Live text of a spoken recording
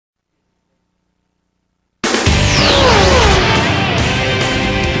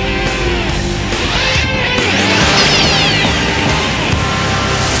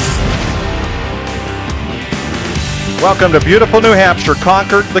Welcome to beautiful New Hampshire,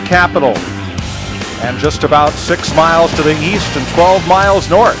 Concord, the capital, and just about 6 miles to the east and 12 miles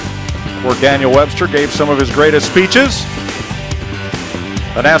north, where Daniel Webster gave some of his greatest speeches.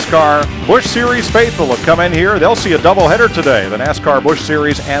 The NASCAR Busch Series faithful have come in here. They'll see a doubleheader today. The NASCAR Busch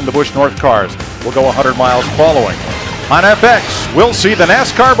Series and the Busch North cars will go 100 miles following. On FX, we'll see the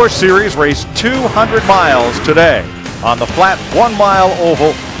NASCAR Busch Series race 200 miles today on the flat 1 mile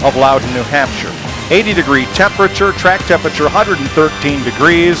oval of Loudon, New Hampshire. 80-degree temperature, track temperature 113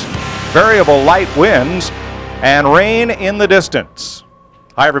 degrees, variable light winds, and rain in the distance.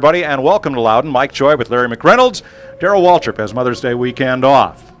 Hi, everybody, and welcome to Loudon. Mike Joy with Larry McReynolds. Darrell Waltrip has Mother's Day weekend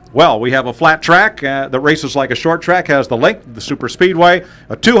off. Well, we have a flat track that races like a short track, has the length of the Super Speedway,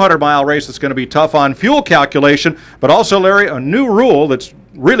 a 200-mile race that's going to be tough on fuel calculation, but also, Larry, a new rule that's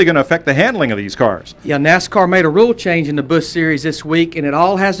really going to affect the handling of these cars. Yeah, NASCAR made a rule change in the Busch Series this week, and it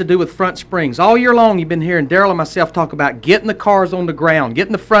all has to do with front springs. All year long, you've been hearing Darrell and myself talk about getting the cars on the ground,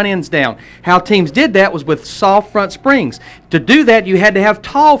 getting the front ends down. How teams did that was with soft front springs. To do that, you had to have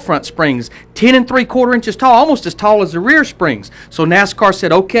tall front springs, 10 3/4 inches tall, almost as tall as the rear springs. So NASCAR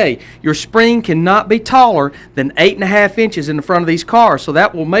said, okay, your spring cannot be taller than 8.5 inches in the front of these cars, so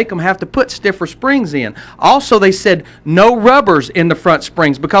that will make them have to put stiffer springs in. Also, they said no rubbers in the front springs,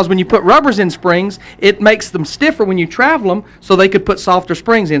 because when you put rubbers in springs, it makes them stiffer when you travel them, so they could put softer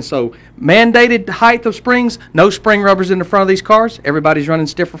springs in. So mandated height of springs, no spring rubbers in the front of these cars. Everybody's running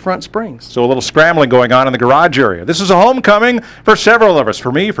stiffer front springs. So a little scrambling going on in the garage area. This is a homecoming for several of us,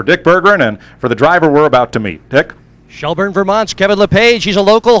 for me, for Dick Bergeron, and for the driver we're about to meet. Dick? Shelburne, Vermont's Kevin LePage. He's a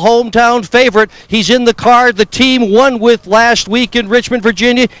local hometown favorite. He's in the car the team won with last week in Richmond,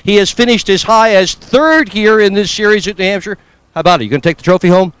 Virginia. He has finished as high as third here in this series at New Hampshire. How about it? You going to take the trophy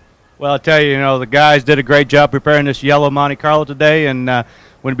home? Well, I tell you, the guys did a great job preparing this yellow Monte Carlo today, and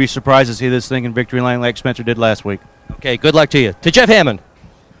wouldn't be surprised to see this thing in victory lane like Spencer did last week. Okay, good luck to you. To Jeff Hammond.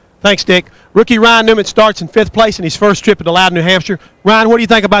 Thanks, Dick. Rookie Ryan Newman starts in 5th place in his first trip into Loudon, New Hampshire. Ryan, what do you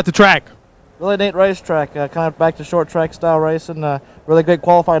think about the track? Really neat racetrack, kind of back to short track style racing. Really great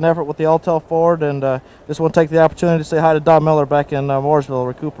qualifying effort with the Alltel Ford, and just want to take the opportunity to say hi to Don Miller back in Mooresville,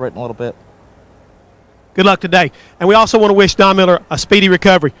 recuperating a little bit. Good luck today. And we also want to wish Don Miller a speedy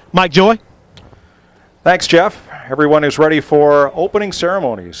recovery. Mike Joy? Thanks, Jeff. Everyone is ready for opening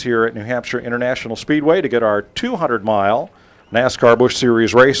ceremonies here at New Hampshire International Speedway to get our 200-mile NASCAR Busch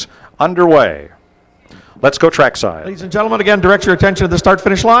Series race underway. Let's go trackside. Ladies and gentlemen, again, direct your attention to the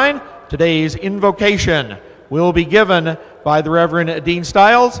start-finish line. Today's invocation will be given by the Reverend Dean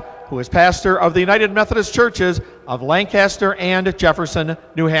Stiles, who is pastor of the United Methodist Churches of Lancaster and Jefferson,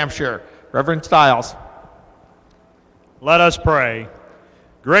 New Hampshire. Reverend Stiles. Let us pray.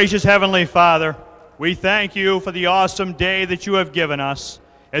 Gracious Heavenly Father, we thank you for the awesome day that you have given us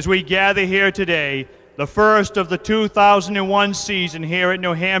as we gather here today, the first of the 2001 season here at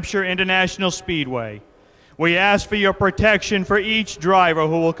New Hampshire International Speedway. We ask for your protection for each driver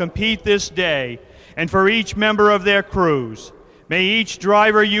who will compete this day and for each member of their crews. May each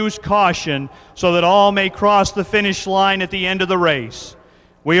driver use caution so that all may cross the finish line at the end of the race.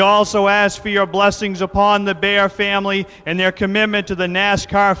 We also ask for your blessings upon the Bear family and their commitment to the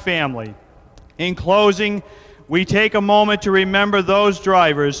NASCAR family. In closing, we take a moment to remember those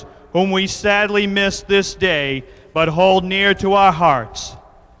drivers whom we sadly miss this day but hold near to our hearts.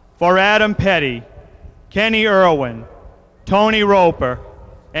 For Adam Petty, Kenny Irwin, Tony Roper,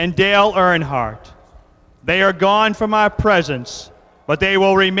 and Dale Earnhardt. They are gone from our presence, but they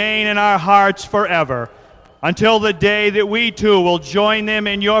will remain in our hearts forever, until the day that we too will join them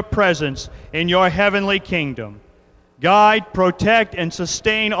in your presence in your heavenly kingdom. Guide, protect, and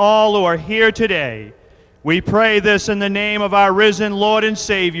sustain all who are here today. We pray this in the name of our risen Lord and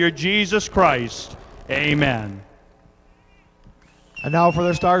Savior, Jesus Christ. Amen. And now for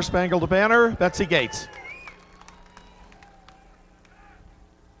the Star-Spangled Banner, Betsy Gates.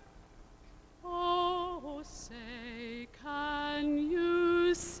 Oh, say, can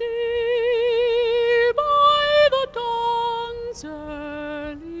you see the dawn's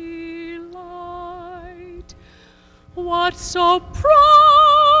early light what so proudly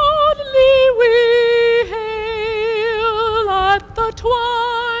we hail at the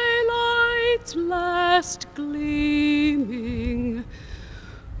twilight's last gleaming,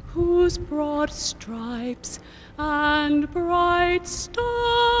 whose broad stripes and bright stars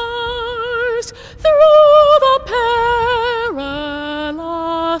through the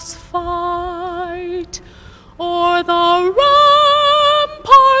perilous fight o'er the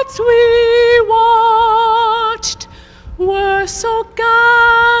ramparts we watched were so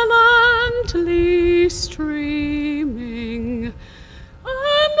gallantly streaming, and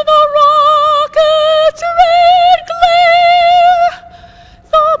the rocket's red glare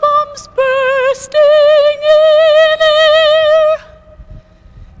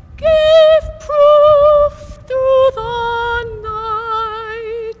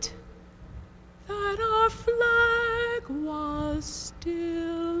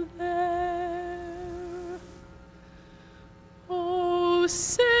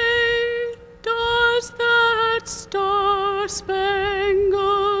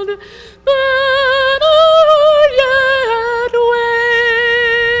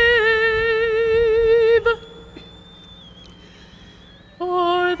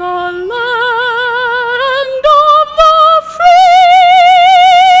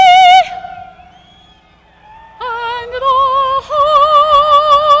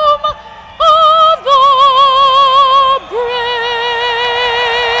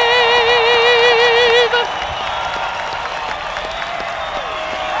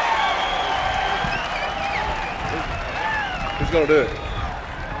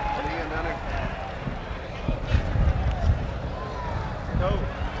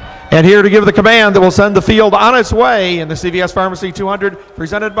And here to give the command that will send the field on its way in the CVS Pharmacy 200,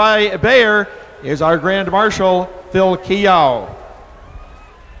 presented by Bayer, is our Grand Marshal, Phil Keough.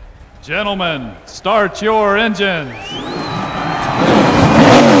 Gentlemen, start your engines.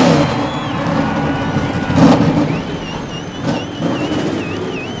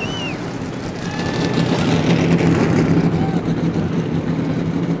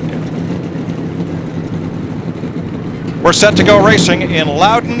 We're set to go racing in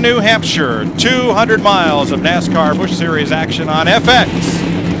Loudon, New Hampshire. 200 miles of NASCAR Busch Series action on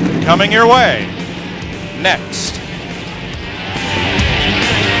FX. Coming your way next.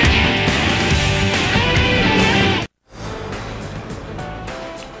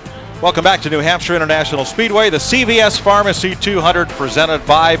 Welcome back to New Hampshire International Speedway, the CVS Pharmacy 200 presented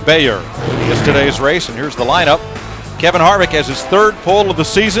by Bayer. Yesterday's race, and here's the lineup. Kevin Harvick has his third pole of the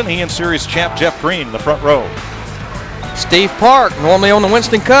season. He and series champ Jeff Green in the front row. Steve Park, normally on the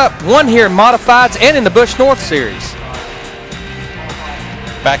Winston Cup, won here in Modifieds and in the Busch North Series.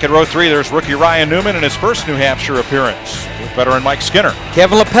 Back in row 3, there's rookie Ryan Newman in his first New Hampshire appearance with veteran Mike Skinner.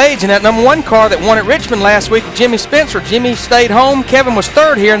 Kevin LePage in that #1 car that won at Richmond last week with Jimmy Spencer. Jimmy stayed home. Kevin was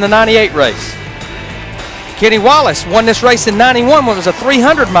third here in the 98 race. Kenny Wallace won this race in 91 when it was a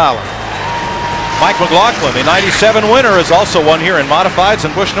 300-miler. Mike McLaughlin, the 97 winner, has also won here in Modifieds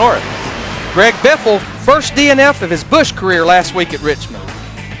and Busch North. Greg Biffle, first DNF of his Busch career last week at Richmond.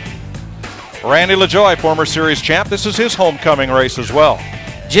 Randy LaJoie, former series champ. This is his homecoming race as well.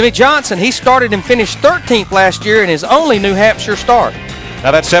 Jimmy Johnson, he started and finished 13th last year in his only New Hampshire start.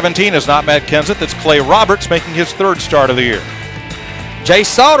 Now that 17 is not Matt Kenseth, it's Clay Roberts making his third start of the year. Jay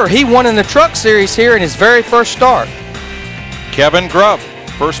Sauter, he won in the Truck Series here in his very first start. Kevin Grubb,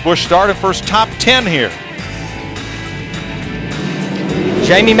 first Busch start and first top 10 here.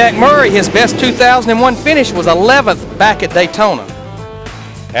 Jamie McMurray, his best 2001 finish was 11th back at Daytona.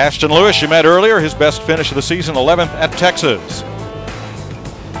 Ashton Lewis, you met earlier, his best finish of the season, 11th at Texas.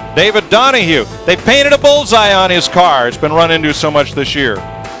 David Donahue, they painted a bullseye on his car. It's been run into so much this year.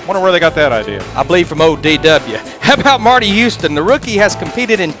 Wonder where they got that idea. I believe from ODW. How about Marty Houston? The rookie has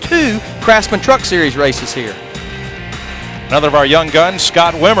competed in 2 Craftsman Truck Series races here. Another of our young guns,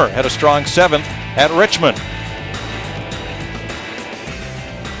 Scott Wimmer, had a strong 7th at Richmond.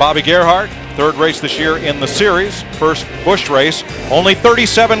 Bobby Gerhardt, third race this year in the series, first Busch race. Only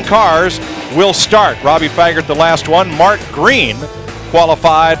 37 cars will start. Robbie Faggart, the last one. Mark Green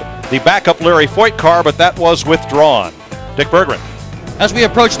qualified the backup Larry Foyt car, but that was withdrawn. Dick Berggren. As we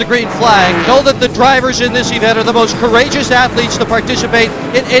approach the green flag, know that the drivers in this event are the most courageous athletes to participate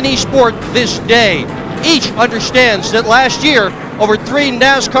in any sport this day. Each understands that last year, over 3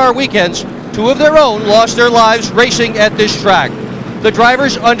 NASCAR weekends, 2 of their own lost their lives racing at this track. The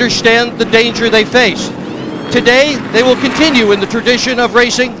drivers understand the danger they face. Today, they will continue in the tradition of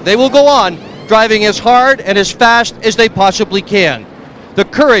racing. They will go on driving as hard and as fast as they possibly can. The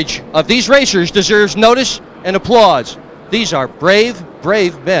courage of these racers deserves notice and applause. These are brave,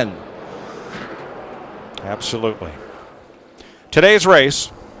 brave men. Absolutely. Today's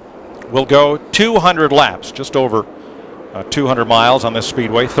race will go 200 laps, just over 200 miles on this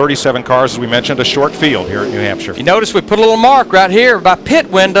speedway. 37 cars, as we mentioned, a short field here in New Hampshire. You notice we put a little mark right here by pit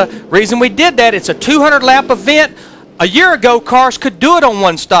window. Reason we did that, it's a 200-lap event. A year ago, cars could do it on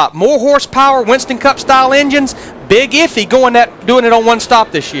one stop. More horsepower, Winston Cup style engines. Big iffy doing it on one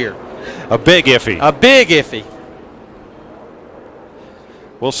stop this year. A big iffy. A big iffy.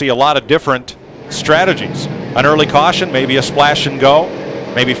 We'll see a lot of different strategies. An early caution, maybe a splash and go.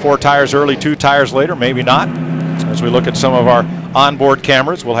 Maybe 4 tires early, 2 tires later, maybe not. As we look at some of our onboard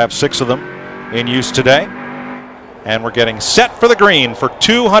cameras, we'll have 6 of them in use today. And we're getting set for the green for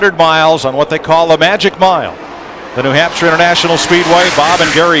 200 miles on what they call the Magic Mile. The New Hampshire International Speedway, Bob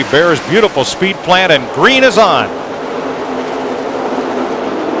and Gary Bear's beautiful speed plant, and green is on.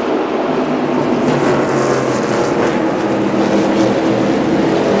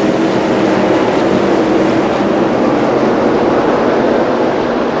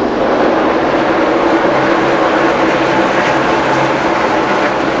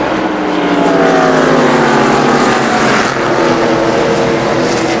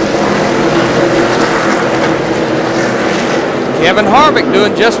 Kevin Harvick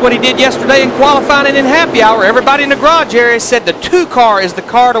doing just what he did yesterday in qualifying and in happy hour. Everybody in the garage area said the 2 car is the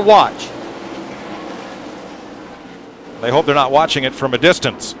car to watch. They hope they're not watching it from a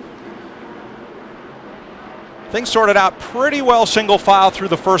distance. Things sorted out pretty well single file through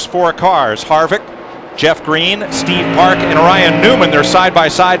the first 4 cars. Harvick, Jeff Green, Steve Park, and Ryan Newman. They're side by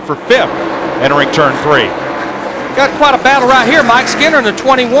side for 5th entering turn 3. Got quite a battle right here. Mike Skinner in the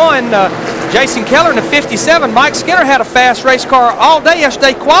 21. Jason Keller in the 57. Mike Skinner had a fast race car all day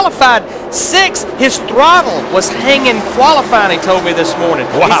yesterday, qualified 6th. His throttle was hanging qualifying, he told me this morning.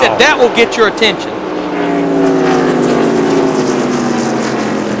 Wow. He said that will get your attention.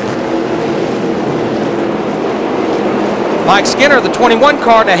 Mike Skinner, the 21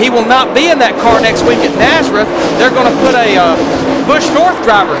 car. Now, he will not be in that car next week at Nazareth. They're going to put a Busch North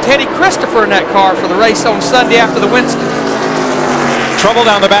driver, Teddy Christopher, in that car for the race on Sunday after the Winston. Trouble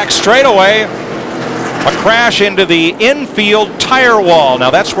down the back straightaway. A crash into the infield tire wall. Now,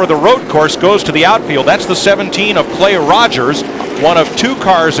 that's where the road course goes to the outfield. That's the 17 of Clay Rogers, one of 2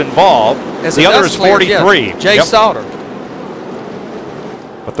 cars involved. The other is 43. Yeah. Jay Sauter.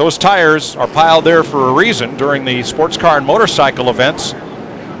 But those tires are piled there for a reason during the sports car and motorcycle events.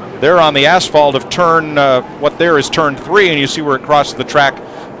 They're on the asphalt of turn, what there is turn 3, and you see where it crosses the track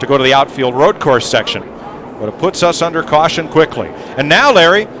to go to the outfield road course section. But it puts us under caution quickly. And now,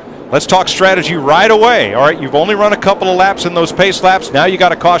 Larry, let's talk strategy right away. All right, you've only run a couple of laps in those pace laps. Now you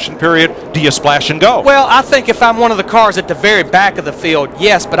got a caution period. Do you splash and go? Well, I think if I'm one of the cars at the very back of the field,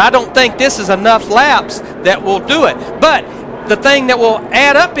 yes, but I don't think this is enough laps that will do it. But the thing that will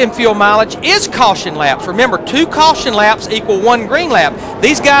add up in fuel mileage is caution laps. Remember, 2 caution laps equal 1 green lap.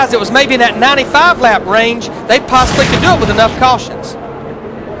 These guys that was maybe in that 95 lap range, they possibly could do it with enough cautions.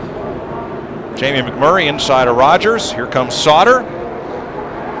 Jamie McMurray inside of Rogers. Here comes Sauter.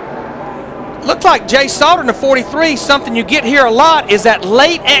 Looks like Jay Sauter in the 43. Something you get here a lot is that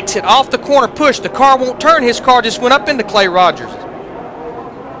late exit off the corner push. The car won't turn. His car just went up into Clay Rogers.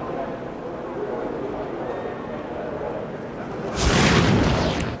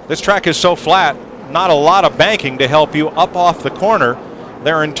 This track is so flat, not a lot of banking to help you up off the corner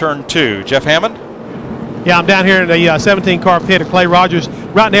there in turn 2. Jeff Hammond? Yeah, I'm down here in the 17-car pit of Clay Rogers.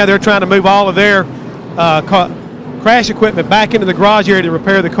 Right now they're trying to move all of their crash equipment back into the garage area to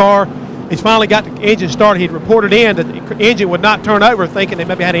repair the car. He's finally got the engine started. He'd reported in that the engine would not turn over, thinking they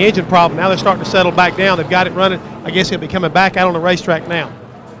maybe had an engine problem. Now they're starting to settle back down. They've got it running. I guess he'll be coming back out on the racetrack now.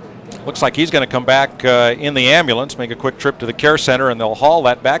 Looks like he's going to come back in the ambulance, make a quick trip to the care center, and they'll haul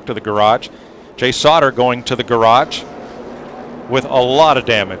that back to the garage. Jay Sauter going to the garage with a lot of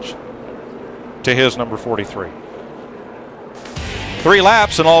damage to his number 43. 3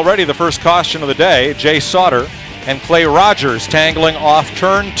 laps and already the first caution of the day. Jay Sauter and Clay Rogers tangling off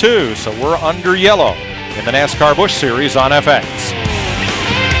turn 2. So we're under yellow in the NASCAR Busch Series on FX.